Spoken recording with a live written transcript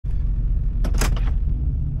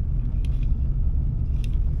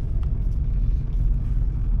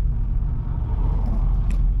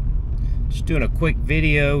Just doing a quick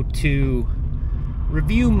video to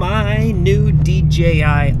review my new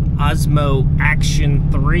DJI Osmo Action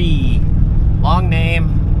 3. Long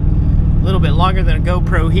name, a little bit longer than a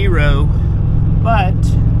GoPro Hero, but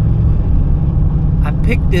I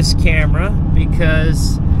picked this camera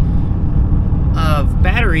because of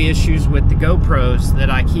battery issues with the GoPros that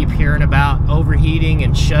I keep hearing about, overheating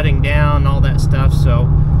and shutting down, all that stuff. So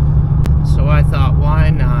I thought, why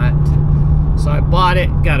not? So I bought it,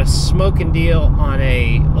 got a smoking deal on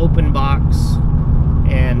a open box,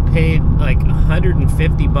 and paid like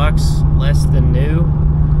 150 bucks less than new,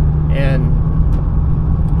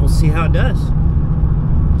 and we'll see how it does.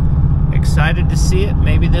 Excited to see it.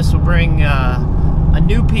 Maybe this will bring a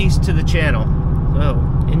new piece to the channel. So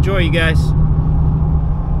enjoy, you guys.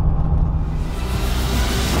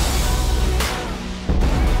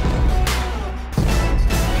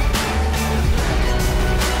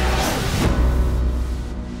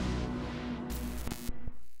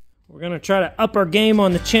 We're gonna try to up our game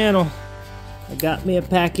on the channel. I got me a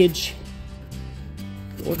package,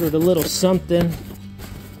 ordered a little something.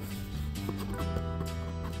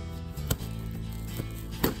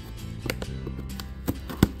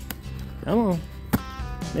 Come on,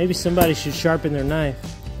 maybe somebody should sharpen their knife.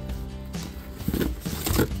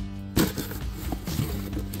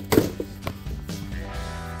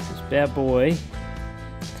 This bad boy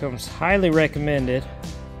comes highly recommended.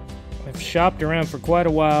 I've shopped around for quite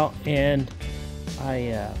a while, and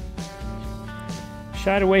I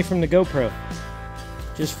shied away from the GoPro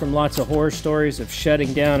just from lots of horror stories of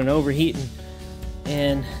shutting down and overheating.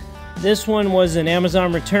 And this one was an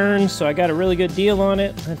Amazon return, so I got a really good deal on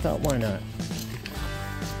it. I thought, why not?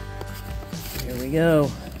 Here we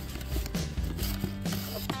go.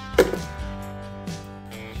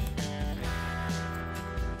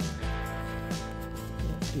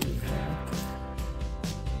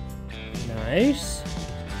 Nice.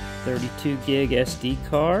 32 gig SD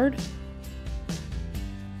card.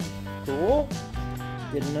 Cool.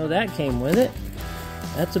 Didn't know that came with it.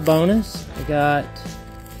 That's a bonus. I got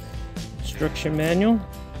instruction manual.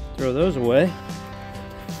 Throw those away.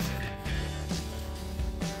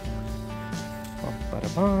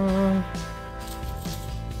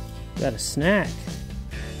 Got a snack.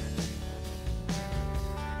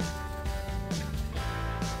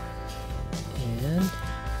 And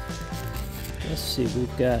let's see,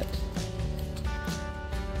 we've got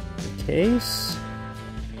the case,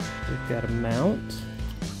 we've got a mount,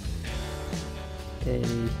 a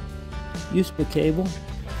USB cable,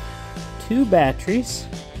 2 batteries,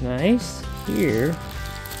 nice. Here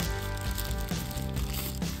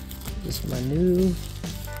is my new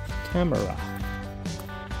camera,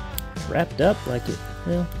 wrapped up like it,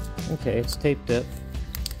 well, okay, it's taped up.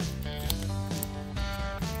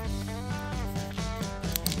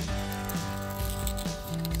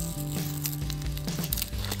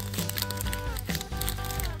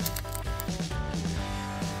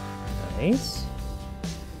 Nice.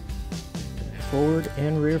 Forward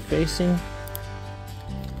and rear facing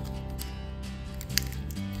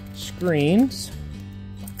screens.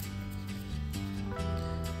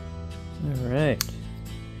 Alright.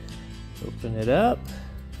 Open it up.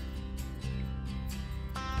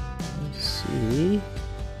 Let's see.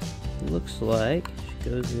 It looks like she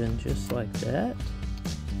goes in just like that.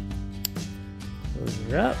 Close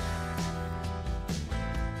her up.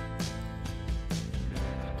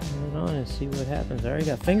 On and see what happens. I already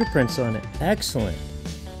got fingerprints on it. Excellent.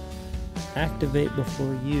 Activate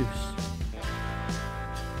before use.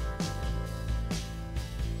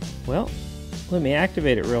 Well, let me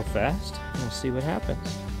activate it real fast and we'll see what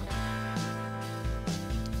happens.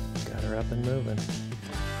 Got her up and moving. I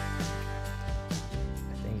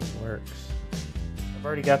think it works. I've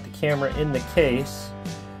already got the camera in the case,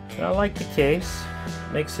 and I like the case.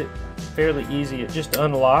 Makes it fairly easy. It just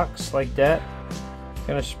unlocks like that.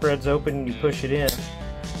 Kind of spreads open and you push it in. So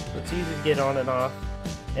it's easy to get on and off.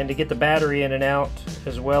 And to get the battery in and out,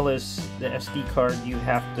 as well as the SD card, you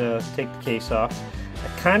have to take the case off. I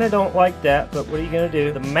kind of don't like that, but what are you going to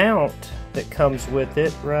do? The mount that comes with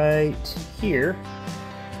it right here.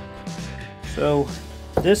 So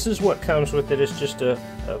this is what comes with it. It's just a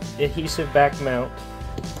adhesive back mount.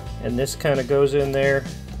 And this kind of goes in there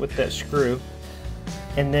with that screw.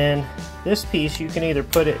 And then this piece, you can either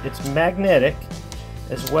put it, it's magnetic,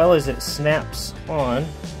 as well as it snaps on.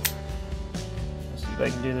 Let's see if I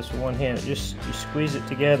can do this with one hand. You squeeze it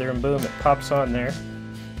together and boom, it pops on there.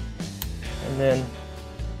 And then,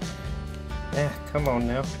 come on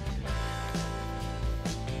now.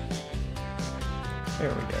 There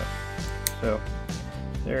we go. So,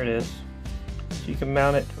 there it is. So you can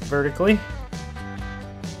mount it vertically.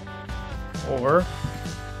 or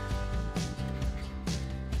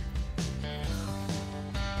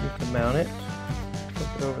you can mount it, flip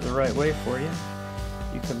it over the right way for you.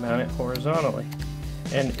 You can mount it horizontally.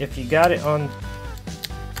 And if you got it on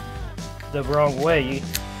the wrong way,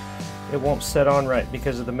 it won't set on right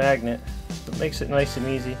because of the magnet. So it makes it nice and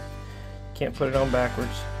easy. Can't put it on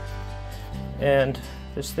backwards. And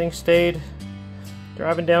this thing stayed,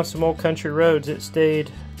 driving down some old country roads, it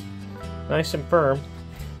stayed nice and firm.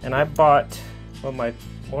 And I bought, well,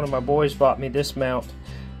 one of my boys bought me this mount,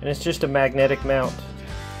 and it's just a magnetic mount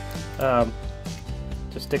to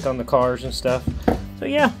stick on the cars and stuff. So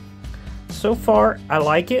yeah, so far I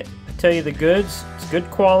like it. I tell you the goods, it's good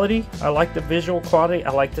quality. I like the visual quality.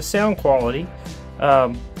 I like the sound quality.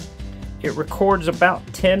 It records about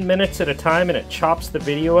 10 minutes at a time, and it chops the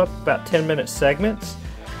video up about 10-minute segments.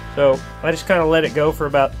 So I just kind of let it go for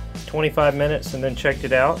about 25 minutes and then checked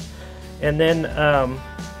it out. And then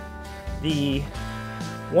the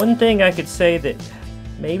one thing I could say that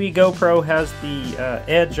maybe GoPro has the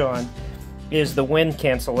edge on is the wind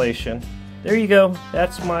cancellation. There you go.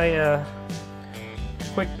 That's my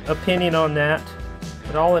quick opinion on that.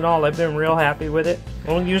 But all in all, I've been real happy with it.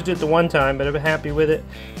 Only used it the one time, but I've been happy with it.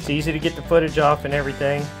 It's easy to get the footage off and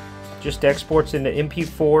everything. Just exports into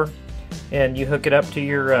MP4, and you hook it up to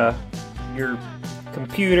your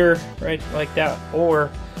computer, right, like that.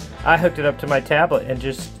 Or I hooked it up to my tablet and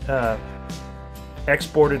just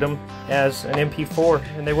exported them as an MP4,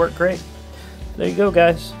 and they work great. There you go,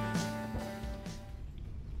 guys.